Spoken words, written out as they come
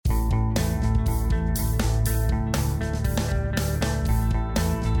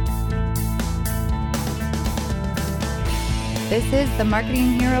This is the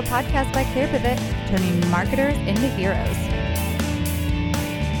Marketing Hero podcast by ClearPivot, turning marketers into heroes.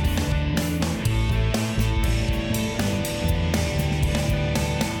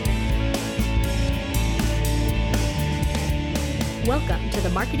 Welcome to the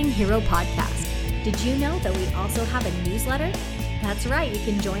Marketing Hero podcast. Did you know that we also have a newsletter? That's right, you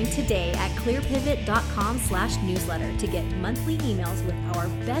can join today at clearpivot.com/newsletter to get monthly emails with our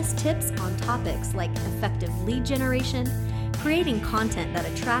best tips on topics like effective lead generation, creating content that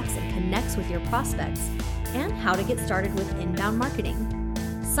attracts and connects with your prospects, and how to get started with inbound marketing.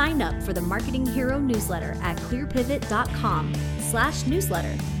 Sign up for the Marketing Hero newsletter at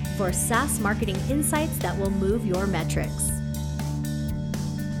clearpivot.com/newsletter for SaaS marketing insights that will move your metrics.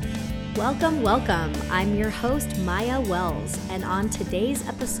 Welcome. I'm your host, Maia Wells, and on today's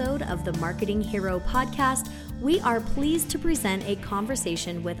episode of the Marketing Hero podcast, we are pleased to present a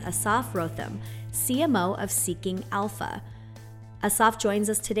conversation with Asaf Rothem, CMO of Seeking Alpha. Asaf joins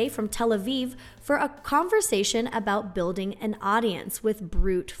us today from Tel Aviv for a conversation about building an audience with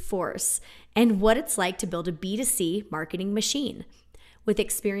brute force and what it's like to build a B2C marketing machine. With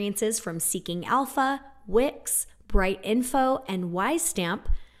experiences from Seeking Alpha, Wix, BrightInfo, and Wisestamp,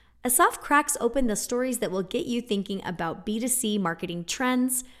 Asaf cracks open the stories that will get you thinking about B2C marketing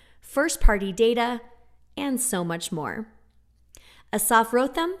trends, first-party data, and so much more. Asaf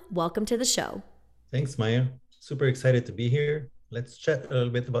Rothem, welcome to the show. Thanks, Maya. Super excited to be here. Let's chat a little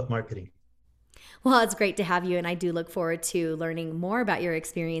bit about marketing. Well, it's great to have you, and I do look forward to learning more about your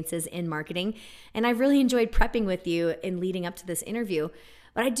experiences in marketing. And I've really enjoyed prepping with you in leading up to this interview.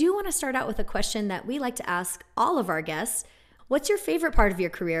 But I do want to start out with a question that we like to ask all of our guests. What's your favorite part of your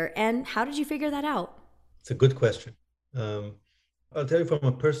career, and how did you figure that out? It's a good question. I'll tell you from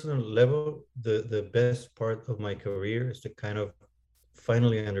a personal level, the best part of my career is to kind of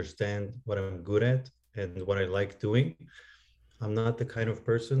finally understand what I'm good at and what I like doing. I'm not the kind of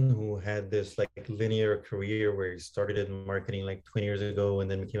person who had this like linear career where he started in marketing like 20 years ago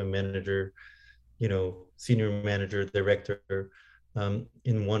and then became a manager, senior manager, director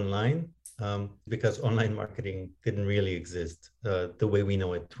in one line. Because online marketing didn't really exist the way we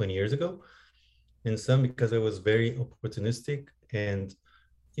know it 20 years ago. And some because I was very opportunistic and,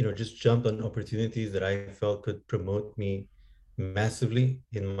 just jumped on opportunities that I felt could promote me massively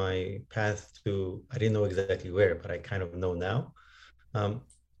in my path to, I didn't know exactly where, but I kind of know now.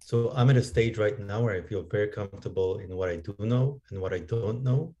 So I'm at a stage right now where I feel very comfortable in what I do know and what I don't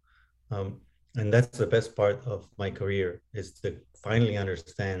know. And that's the best part of my career, is to finally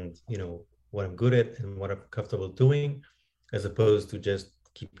understand, what I'm good at and what I'm comfortable doing, as opposed to just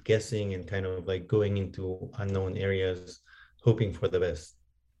keep guessing and kind of like going into unknown areas, hoping for the best.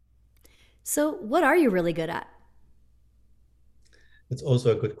 So what are you really good at? It's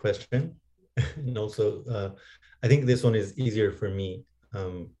also a good question. And also, I think this one is easier for me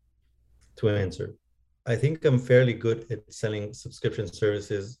to answer. I think I'm fairly good at selling subscription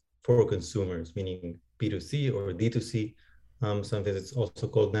services for consumers, meaning B2C or D2C, something that's also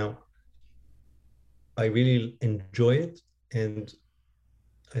called now. I really enjoy it. And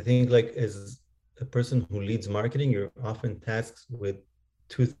I think like as a person who leads marketing, you're often tasked with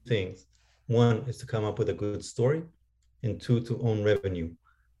two things. One is to come up with a good story, and two, to own revenue.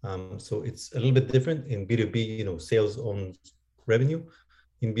 So it's a little bit different in B2B, sales owns revenue.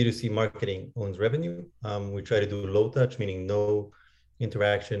 In B2C, marketing owns revenue. We try to do low touch, meaning no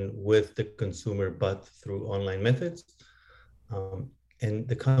interaction with the consumer, but through online methods. And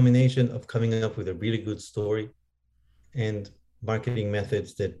the combination of coming up with a really good story and marketing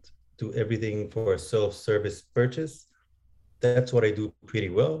methods that do everything for a self-service purchase, that's what I do pretty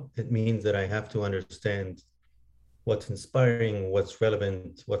well. It means that I have to understand what's inspiring, what's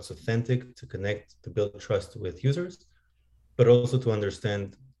relevant, what's authentic to connect, to build trust with users, but also to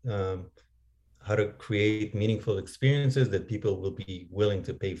understand how to create meaningful experiences that people will be willing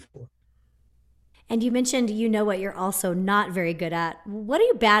to pay for. And you mentioned what you're also not very good at. What are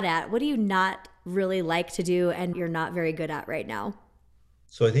you bad at? What do you not really like to do and you're not very good at right now?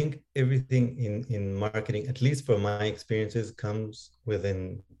 So I think everything in marketing, at least from my experiences, comes with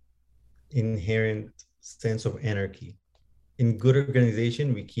an inherent sense of anarchy. In good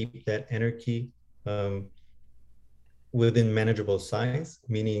organization, we keep that anarchy within manageable size,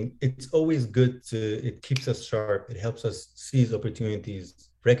 meaning it's always good it keeps us sharp. It helps us seize opportunities,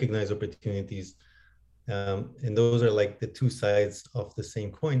 recognize opportunities. And those are like the two sides of the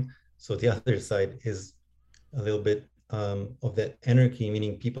same coin. So the other side is a little bit of that anarchy,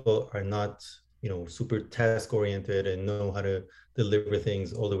 meaning people are not, super task oriented and know how to deliver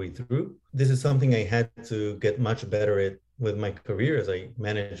things all the way through. This is something I had to get much better at with my career as I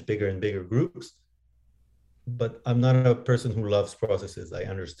manage bigger and bigger groups. but I'm not a person who loves processes. I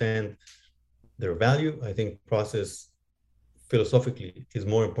understand their value. I think process philosophically is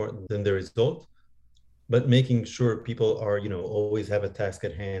more important than the result, but making sure people are, always have a task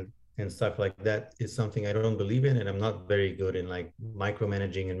at hand and stuff like that is something I don't believe in. And I'm not very good in like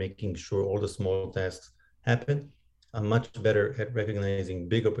micromanaging and making sure all the small tasks happen. I'm much better at recognizing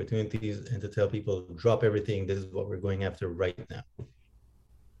big opportunities and to tell people, drop everything. This is what we're going after right now.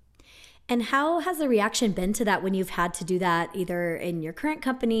 And how has the reaction been to that when you've had to do that either in your current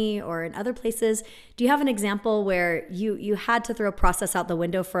company or in other places? Do you have an example where you had to throw a process out the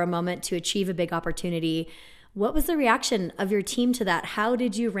window for a moment to achieve a big opportunity? What was the reaction of your team to that? How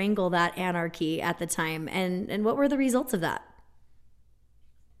did you wrangle that anarchy at the time? And what were the results of that?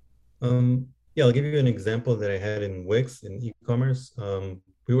 Yeah, I'll give you an example that I had in Wix in e-commerce.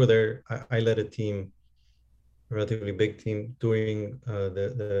 We were there. I led a team, a relatively big team, during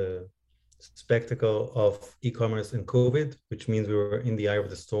the spectacle of e-commerce and COVID, which means we were in the eye of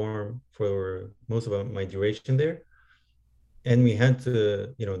the storm for most of my duration there. And we had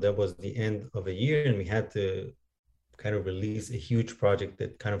to, that was the end of a year, and we had to kind of release a huge project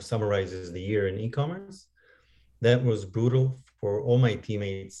that kind of summarizes the year in e-commerce. That was brutal for all my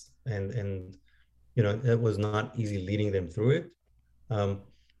teammates, and that was not easy leading them through it.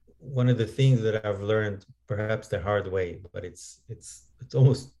 One of the things that I've learned, perhaps the hard way, but it's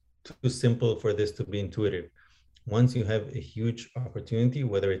almost too simple for this to be intuitive. Once you have a huge opportunity,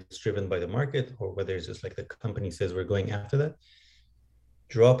 whether it's driven by the market or whether it's just like the company says we're going after that,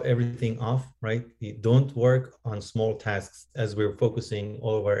 drop everything off, right? You don't work on small tasks as we're focusing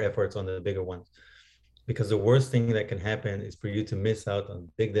all of our efforts on the bigger ones. Because the worst thing that can happen is for you to miss out on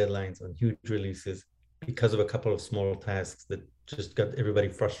big deadlines, on huge releases, because of a couple of small tasks that just got everybody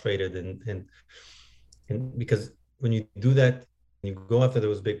frustrated. And because when you do that, you go after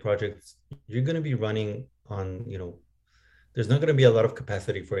those big projects, you're going to be running on, there's not going to be a lot of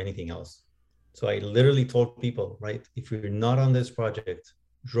capacity for anything else. So I literally told people, right, if you're not on this project,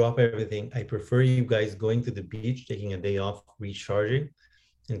 drop everything. I prefer you guys going to the beach, taking a day off, recharging,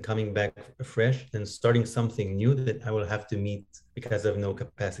 and coming back fresh than starting something new that I will have to meet because I have no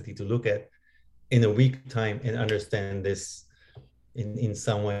capacity to look at in a week time and understand this in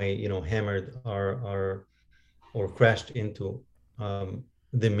some way, hammered or crashed into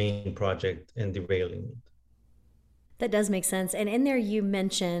the main project and derailing it. That does make sense. And in there, you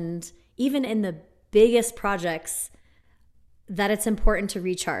mentioned even in the biggest projects that it's important to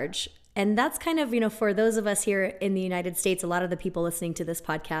recharge. And that's kind of, for those of us here in the United States, a lot of the people listening to this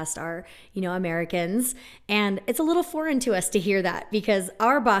podcast are, Americans. And it's a little foreign to us to hear that because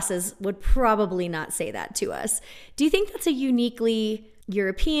our bosses would probably not say that to us. Do you think that's a uniquely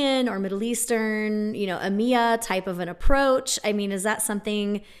European or Middle Eastern, EMEA type of an approach? I mean, is that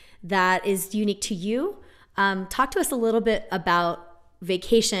something that is unique to you? Talk to us a little bit about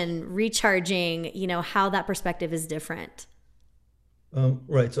vacation, recharging, how that perspective is different.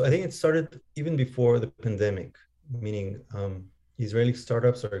 Right. So I think it started even before the pandemic, meaning Israeli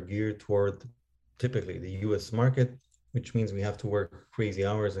startups are geared toward typically the US market, which means we have to work crazy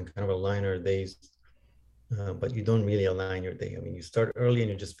hours and kind of align our days. But you don't really align your day. I mean, you start early and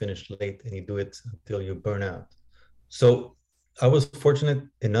you just finish late and you do it until you burn out. So I was fortunate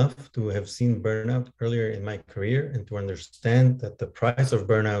enough to have seen burnout earlier in my career and to understand that the price of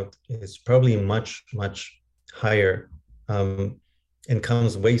burnout is probably much, much higher and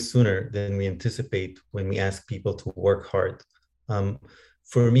comes way sooner than we anticipate when we ask people to work hard.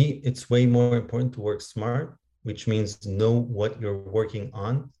 For me, it's way more important to work smart, which means know what you're working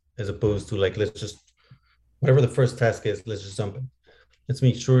on, as opposed to like, let's just, whatever the first task is, let's just jump in. Let's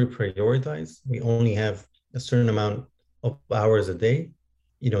make sure we prioritize. We only have a certain amount of hours a day.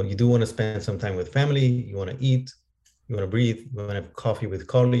 You do want to spend some time with family, you want to eat, you want to breathe, you want to have coffee with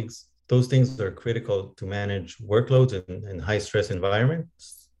colleagues. Those things are critical to manage workloads and high stress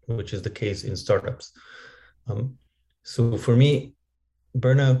environments, which is the case in startups. So for me,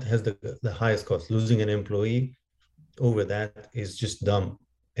 burnout has the highest cost. Losing an employee over that is just dumb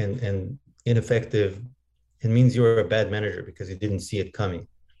and ineffective. It means you're a bad manager because you didn't see it coming.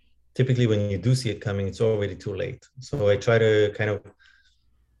 Typically, when you do see it coming, it's already too late. So I try to kind of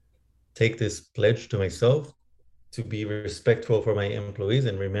take this pledge to myself to be respectful for my employees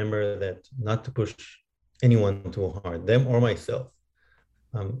and remember that not to push anyone too hard, them or myself.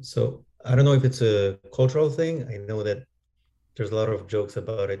 So I don't know if it's a cultural thing. I know that there's a lot of jokes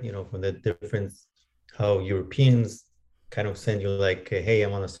about it, from the difference, how Europeans kind of send you like, hey,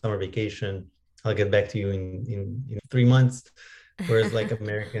 I'm on a summer vacation. I'll get back to you in 3 months. Whereas like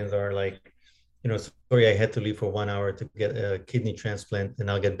Americans are like, sorry, I had to leave for 1 hour to get a kidney transplant and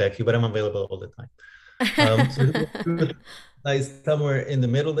I'll get back to you, but I'm available all the time. So like somewhere in the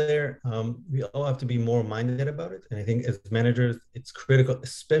middle there, we all have to be more minded about it. And I think as managers, it's critical,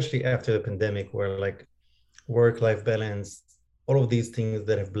 especially after the pandemic, where like work-life balance, all of these things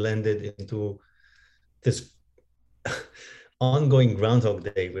that have blended into this ongoing Groundhog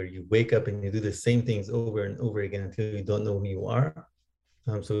Day, where you wake up and you do the same things over and over again until you don't know who you are.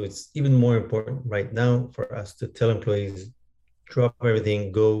 So it's even more important right now for us to tell employees, drop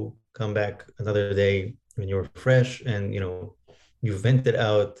everything, go, come back another day when you're fresh and you vented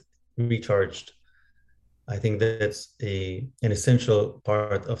out, recharged. I think that's an essential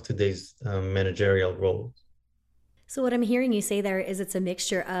part of today's managerial role. So, what I'm hearing you say there is it's a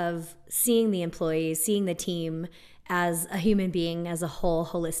mixture of seeing the employees, seeing the team as a human being, as a whole,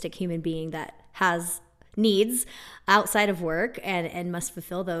 holistic human being that has needs outside of work and must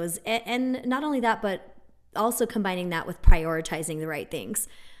fulfill those. And not only that, but also combining that with prioritizing the right things.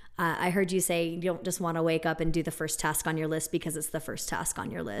 I heard you say you don't just want to wake up and do the first task on your list because it's the first task on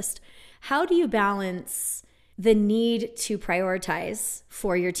your list. How do you balance the need to prioritize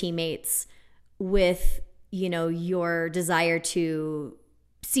for your teammates with your desire to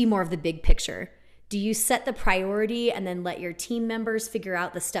see more of the big picture? Do you set the priority and then let your team members figure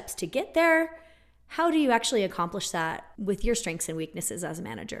out the steps to get there? How do you actually accomplish that with your strengths and weaknesses as a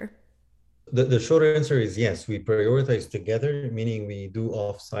manager? The short answer is yes, we prioritize together, meaning we do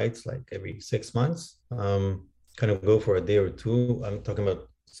off-sites like every 6 months, kind of go for a day or two. I'm talking about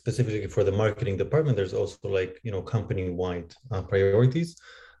specifically for the marketing department. There's also like, company-wide priorities.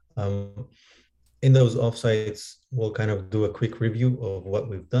 In those offsites, we'll kind of do a quick review of what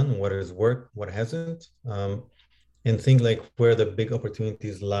we've done, what has worked, what hasn't, and think like where the big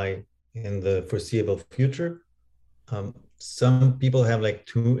opportunities lie in the foreseeable future. Some people have like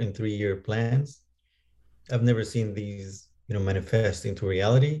 2 and 3 year plans. I've never seen these, manifest into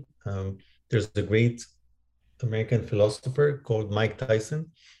reality. There's a great American philosopher called Mike Tyson,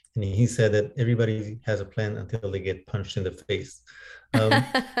 and he said that everybody has a plan until they get punched in the face.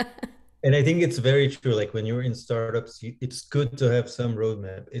 And I think it's very true. Like when you're in startups, it's good to have some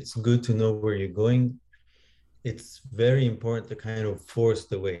roadmap. It's good to know where you're going. It's very important to kind of force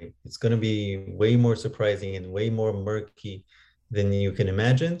the way. It's going to be way more surprising and way more murky than you can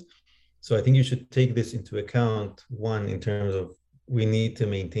imagine. So I think you should take this into account, one, in terms of we need to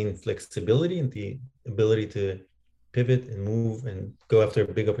maintain flexibility and the ability to pivot and move and go after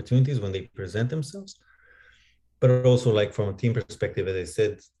big opportunities when they present themselves. But also like from a team perspective, as I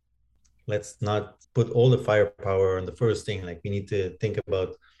said, let's not put all the firepower on the first thing. Like we need to think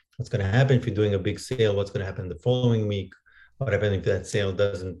about what's going to happen if you're doing a big sale, what's going to happen the following week, what happens if that sale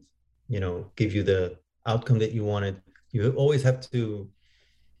doesn't, give you the outcome that you wanted. You always have to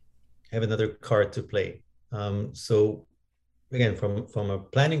have another card to play. So again, from a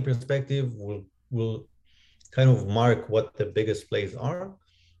planning perspective, we'll kind of mark what the biggest plays are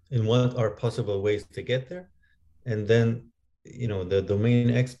and what are possible ways to get there. And then, the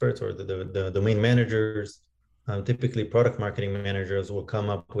domain experts or the domain managers, typically product marketing managers, will come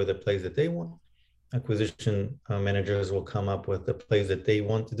up with a plays that they want. Acquisition managers will come up with the plays that they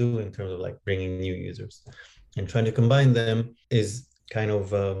want to do in terms of like bringing new users. And trying to combine them is kind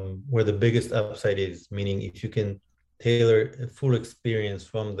of where the biggest upside is, meaning if you can tailor a full experience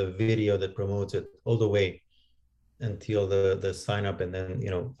from the video that promotes it all the way until the sign up and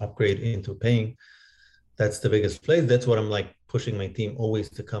then, upgrade into paying, that's the biggest play. That's what I'm like pushing my team always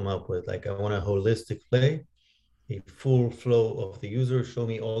to come up with. Like I want a holistic play, a full flow of the user, show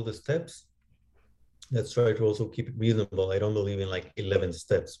me all the steps. Let's try to also keep it reasonable. I don't believe in like 11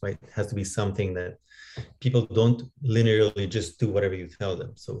 steps, right? It has to be something that people don't linearly just do whatever you tell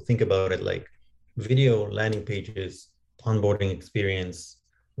them. So think about it like video, landing pages, onboarding experience,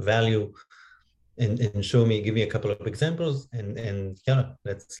 value, and give me a couple of examples and yeah,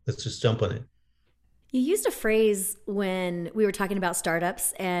 let's just jump on it. You used a phrase when we were talking about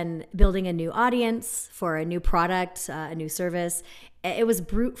startups and building a new audience for a new product, a new service. It was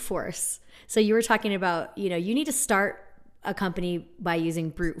brute force. So you were talking about, you need to start a company by using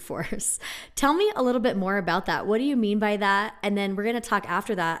brute force. Tell me a little bit more about that. What do you mean by that? And then we're going to talk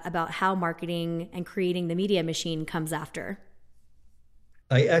after that about how marketing and creating the media machine comes after.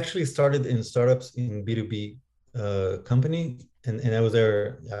 I actually started in startups in B2B company. And I was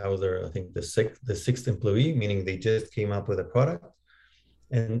there, I think the sixth employee, meaning they just came up with a product.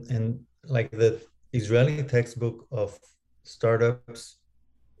 And like the Israeli textbook of startups,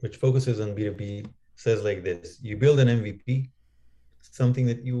 which focuses on B2B, says like this: you build an MVP, something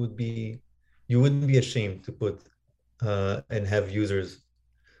that you wouldn't be ashamed to put and have users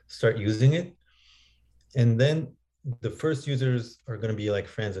start using it. And then the first users are going to be like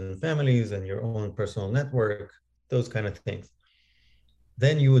friends and families and your own personal network, those kind of things.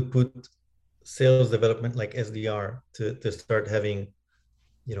 Then you would put sales development like SDR to start having,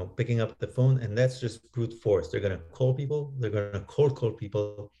 picking up the phone, and that's just brute force. They're going to call people, they're going to cold call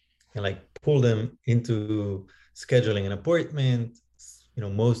people and like pull them into scheduling an appointment,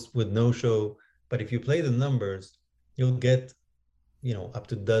 most with no show. But if you play the numbers, you'll get, up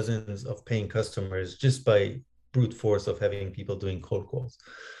to dozens of paying customers just by brute force of having people doing cold calls.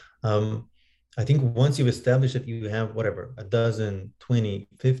 I think once you've established that you have whatever, a dozen, 20,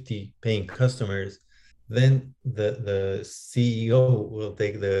 50 paying customers, then the CEO will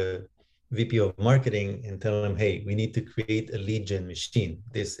take the VP of marketing and tell them, hey, we need to create a lead gen machine.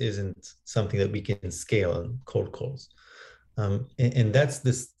 This isn't something that we can scale on cold calls. And that's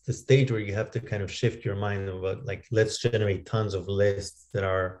the stage where you have to kind of shift your mind about like, let's generate tons of lists that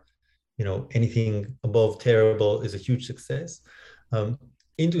are, anything above terrible is a huge success,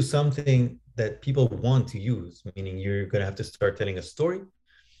 into something that people want to use, meaning you're going to have to start telling a story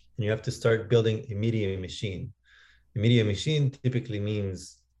and you have to start building a media machine. A media machine typically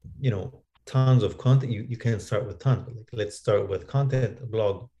means, tons of content. You can start with tons, but like, let's start with content, a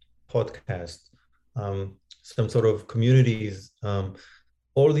blog, podcast, some sort of communities,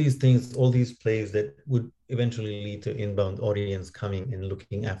 all these things, all these plays that would eventually lead to inbound audience coming and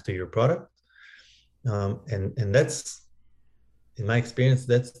looking after your product. And that's, in my experience,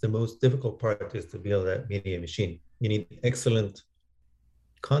 that's the most difficult part, is to build that media machine. You need excellent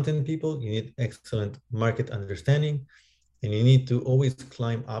content people, you need excellent market understanding, and you need to always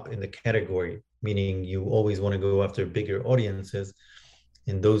climb up in the category, meaning you always want to go after bigger audiences,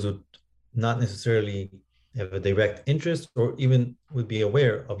 and those would not necessarily have a direct interest or even would be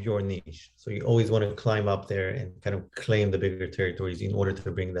aware of your niche. So you always want to climb up there and kind of claim the bigger territories in order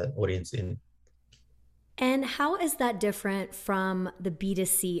to bring that audience in. And how is that different from the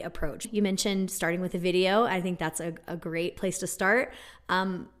B2C approach? You mentioned starting with a video. I think that's a great place to start.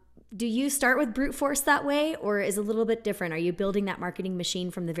 Do you start with brute force that way, or is it a little bit different? Are you building that marketing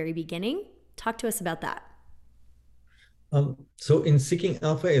machine from the very beginning? Talk to us about that. So in Seeking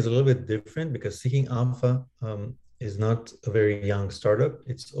Alpha is a little bit different, because Seeking Alpha is not a very young startup.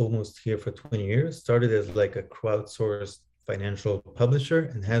 It's almost here for 20 years. Started as like a crowdsourced financial publisher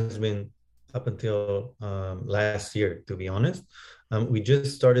and has been up until last year, to be honest. We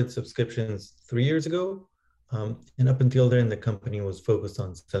just started subscriptions 3 years ago. And up until then, the company was focused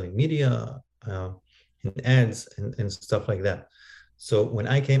on selling media and ads and stuff like that. So when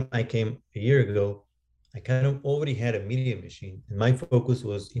I came a year ago, I kind of already had a media machine, and my focus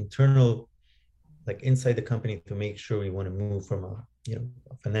was internal, like inside the company, to make sure we want to move from a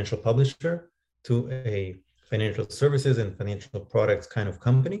financial publisher to a financial services and financial products kind of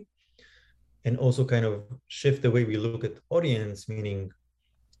company, and also kind of shift the way we look at audience, meaning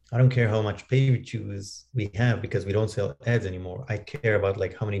I don't care how much page views we have because we don't sell ads anymore. I care about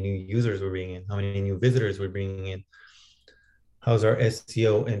like how many new users we're bringing in, how many new visitors we're bringing in, how's our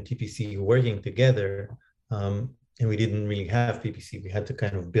SEO and PPC working together. And we didn't really have PPC. We had to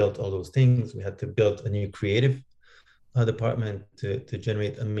kind of build all those things. We had to build a new creative department to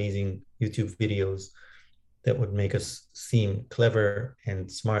generate amazing YouTube videos that would make us seem clever and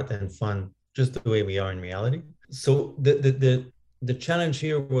smart and fun, just the way we are in reality. So the challenge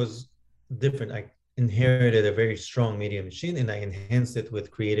here was different. I inherited a very strong media machine and I enhanced it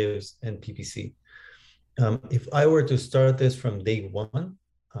with creatives and PPC. If I were to start this from day one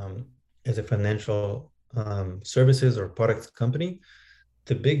as a financial services or products company,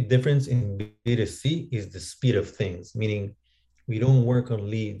 the big difference in B2C is the speed of things, meaning we don't work on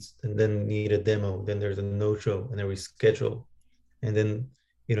leads and then need a demo, then there's a no-show and a reschedule, and then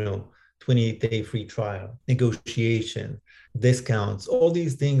 28-day free trial, negotiation, discounts, all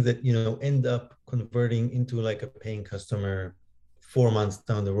these things that end up converting into like a paying customer 4 months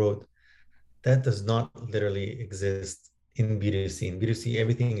down the road. That does not literally exist in B2C. In B2C,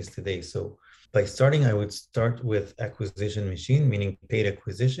 everything is today. So by starting, I would start with acquisition machine, meaning paid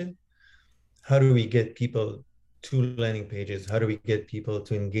acquisition. How do we get people to landing pages? How do we get people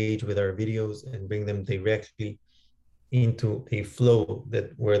to engage with our videos and bring them directly into a flow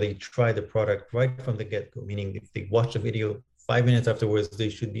where they try the product right from the get-go? Meaning if they watch a video, 5 minutes afterwards, they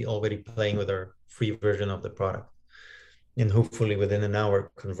should be already playing with our free version of the product. And hopefully within an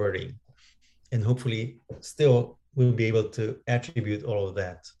hour converting. And hopefully still we'll be able to attribute all of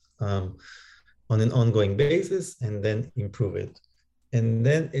that on an ongoing basis and then improve it. And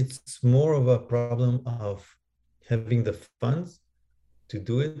then it's more of a problem of having the funds to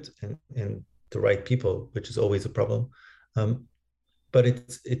do it and the right people, which is always a problem. but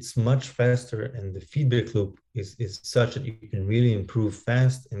it's much faster, and the feedback loop is such that you can really improve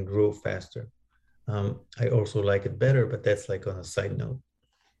fast and grow faster. I also like it better, but that's like on a side note.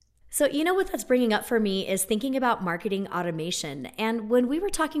 So, you know what that's bringing up for me is thinking about marketing automation. And when we were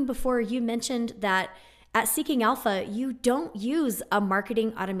talking before, you mentioned that at Seeking Alpha, you don't use a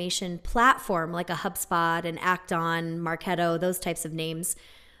marketing automation platform like a HubSpot, an Acton, Marketo, those types of names.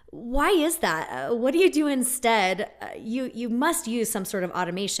 Why is that? What do you do instead? You must use some sort of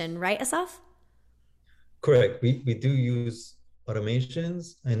automation, right, Asaf? Correct. We do use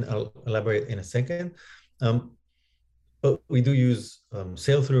automations, and I'll elaborate in a second. Um, but we do use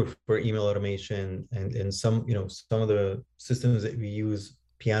sail-through for email automation, and some of the systems that we use,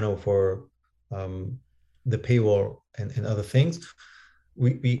 Piano for the paywall and other things.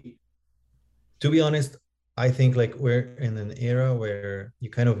 We to be honest, I think like we're in an era where you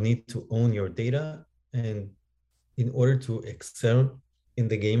kind of need to own your data, and in order to excel in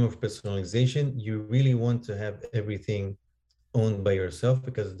the game of personalization, you really want to have everything owned by yourself,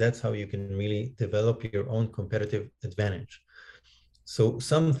 because that's how you can really develop your own competitive advantage. So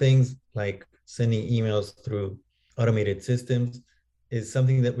some things like sending emails through automated systems is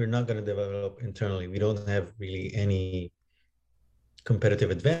something that we're not going to develop internally. We don't have really any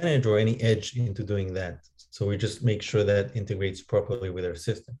competitive advantage or any edge into doing that. So we just make sure that integrates properly with our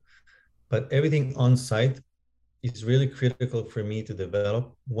system. But everything on site is really critical for me to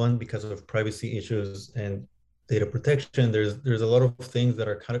develop. One, because of privacy issues and data protection. There's a lot of things that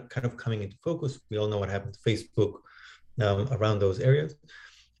are kind of coming into focus. We all know what happened to Facebook around those areas,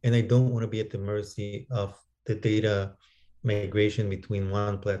 and I don't want to be at the mercy of the data migration between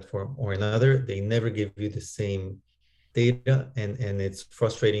one platform or another. They never give you the same data, and it's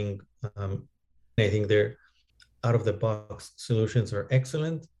frustrating. I think their out of the box solutions are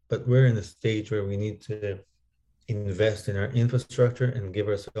excellent, but we're in a stage where we need to invest in our infrastructure and give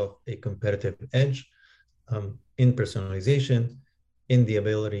ourselves a competitive edge in personalization, in the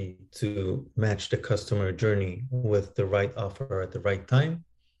ability to match the customer journey with the right offer at the right time.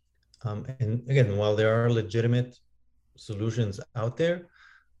 And again, while there are legitimate solutions out there,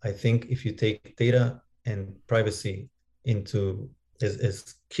 I think if you take data and privacy into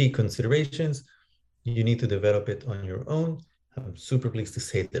as key considerations, you need to develop it on your own. I'm super pleased to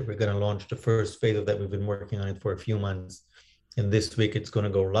say that we're going to launch the first phase of that. We've been working on it for a few months, and this week it's going to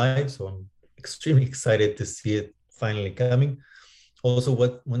go live. So I'm extremely excited to see it finally coming. Also,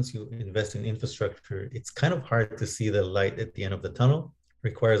 once you invest in infrastructure, it's kind of hard to see the light at the end of the tunnel. It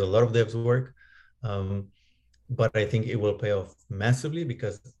requires a lot of devs work, but I think it will pay off massively,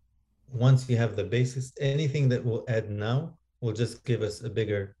 because once you have the basis, anything that we'll add now will just give us a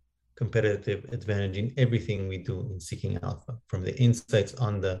bigger competitive advantage in everything we do in Seeking Alpha, from the insights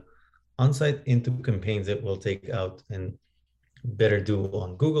on the on-site into campaigns that we'll take out and better do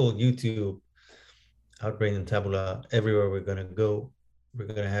on Google, YouTube, Outbrain, and Taboola. Everywhere we're going to go, we're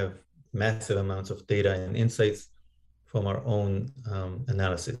going to have massive amounts of data and insights from our own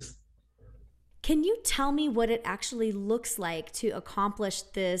analysis. Can you tell me what it actually looks like to accomplish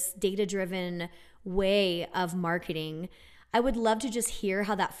this data-driven way of marketing? I would love to just hear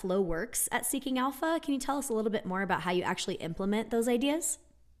how that flow works at Seeking Alpha. Can you tell us a little bit more about how you actually implement those ideas?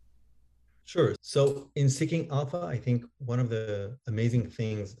 Sure. So in Seeking Alpha, I think one of the amazing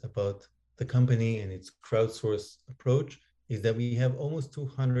things about the company and its crowdsourced approach is that we have almost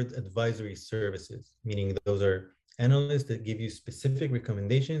 200 advisory services, meaning those are analysts that give you specific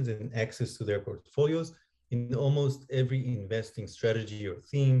recommendations and access to their portfolios in almost every investing strategy or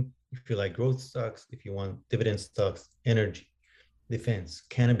theme. If you like growth stocks, if you want dividend stocks, energy, defense,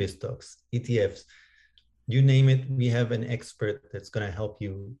 cannabis stocks, ETFs, you name it, we have an expert that's going to help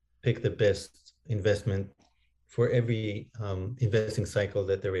you pick the best investment for every investing cycle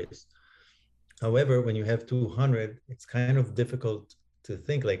that there is. However, when you have 200, it's kind of difficult to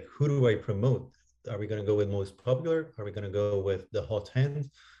think like, who do I promote? Are we going to go with most popular? Are we going to go with the hot hand?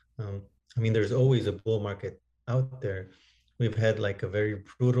 I mean, there's always a bull market out there. We've had like a very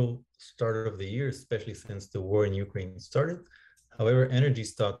brutal start of the year, especially since the war in Ukraine started. However, energy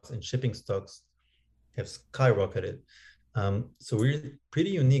stocks and shipping stocks have skyrocketed. So we're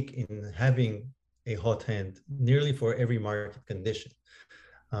pretty unique in having a hot hand nearly for every market condition.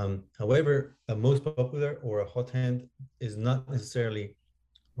 However, a most popular or a hot hand is not necessarily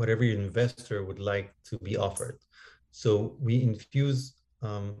what every investor would like to be offered. So we infuse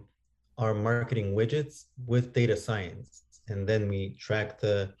our marketing widgets with data science, and then we track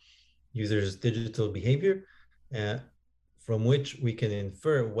the user's digital behavior, from which we can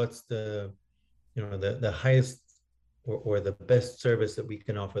infer what's the highest or the best service that we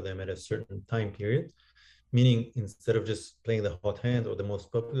can offer them at a certain time period. meaning instead of just playing the hot hand or the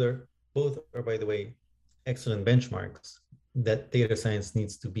most popular, both are, by the way, excellent benchmarks that data science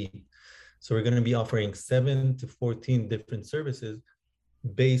needs to beat. So we're going to be offering 7 to 14 different services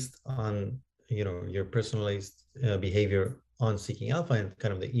based on, you know, your personalized behavior on Seeking Alpha and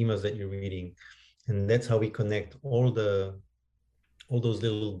kind of the emails that you're reading. And that's how we connect all those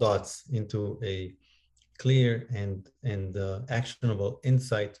little dots into a clear and actionable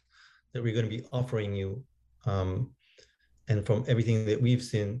insight that we're going to be offering you. And from everything that we've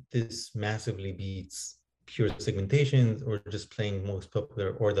seen, this massively beats pure segmentation or just playing most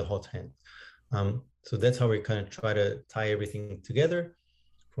popular or the hot hand. So that's how we kind of try to tie everything together,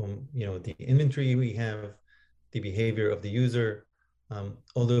 from, you know, the inventory we have, the behavior of the user,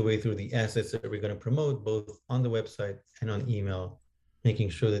 all the way through the assets that we're going to promote both on the website and on email, making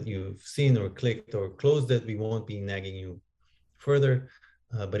sure that you've seen or clicked or closed it. We won't be nagging you further,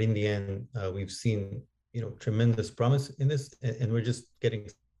 but in the end, we've seen, you know, tremendous promise in this, and we're just getting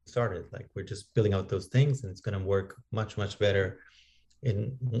started. Like, we're just building out those things, and it's going to work much, much better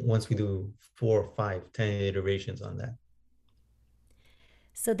once we do 4, 5, 10 iterations on that.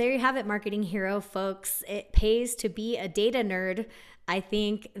 So there you have it, Marketing Hero folks. It pays to be a data nerd. I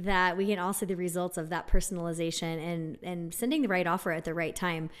think that we can all see the results of that personalization and sending the right offer at the right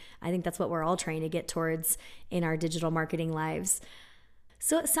time. I think that's what we're all trying to get towards in our digital marketing lives.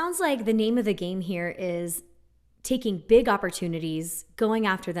 So it sounds like the name of the game here is taking big opportunities, going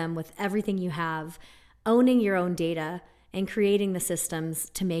after them with everything you have, owning your own data, and creating the systems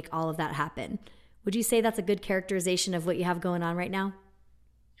to make all of that happen. Would you say that's a good characterization of what you have going on right now?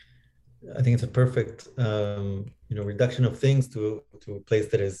 I think it's a perfect, reduction of things to a place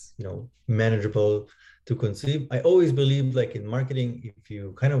that is, manageable to conceive. I always believe, like in marketing, if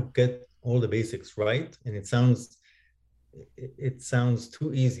you kind of get all the basics right, and it sounds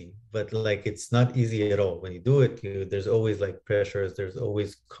too easy, but like it's not easy at all. When you do it, there's always like pressures, there's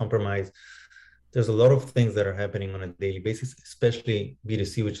always compromise. There's a lot of things that are happening on a daily basis, especially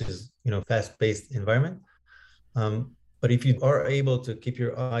B2C, which is, fast-paced environment. But if you are able to keep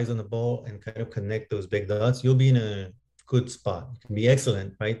your eyes on the ball and kind of connect those big dots, you'll be in a good spot. You can be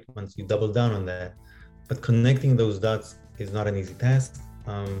excellent, right? Once you double down on that. But connecting those dots is not an easy task,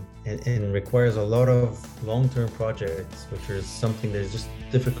 and requires a lot of long-term projects, which is something that is just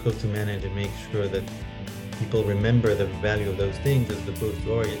difficult to manage and make sure that people remember the value of those things as opposed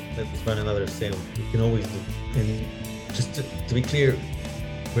to, let's run another sale. You can always do. And just to be clear,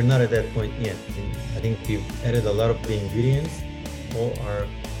 we're not at that point yet. I think we've added a lot of the ingredients. All are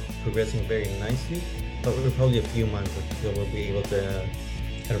progressing very nicely, but we're probably a few months until we'll be able to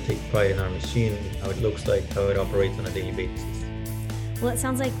kind of take pride in our machine, how it looks like, how it operates on a daily basis. Well, it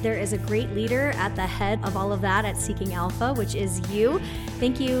sounds like there is a great leader at the head of all of that at Seeking Alpha, which is you.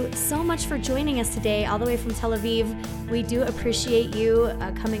 Thank you so much for joining us today, all the way from Tel Aviv. We do appreciate you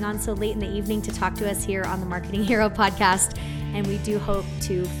coming on so late in the evening to talk to us here on the Marketing Hero podcast. And we do hope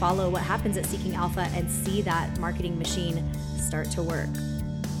to follow what happens at Seeking Alpha and see that marketing machine start to work.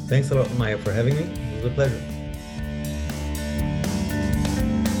 Thanks a lot, Maia, for having me. It was a pleasure.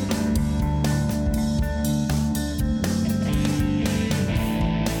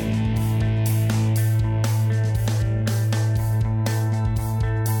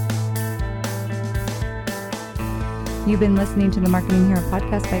 You've been listening to the Marketing Hero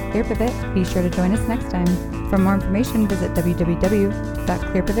podcast by ClearPivot. Be sure to join us next time. For more information, visit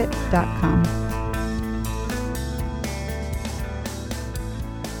www.clearpivot.com.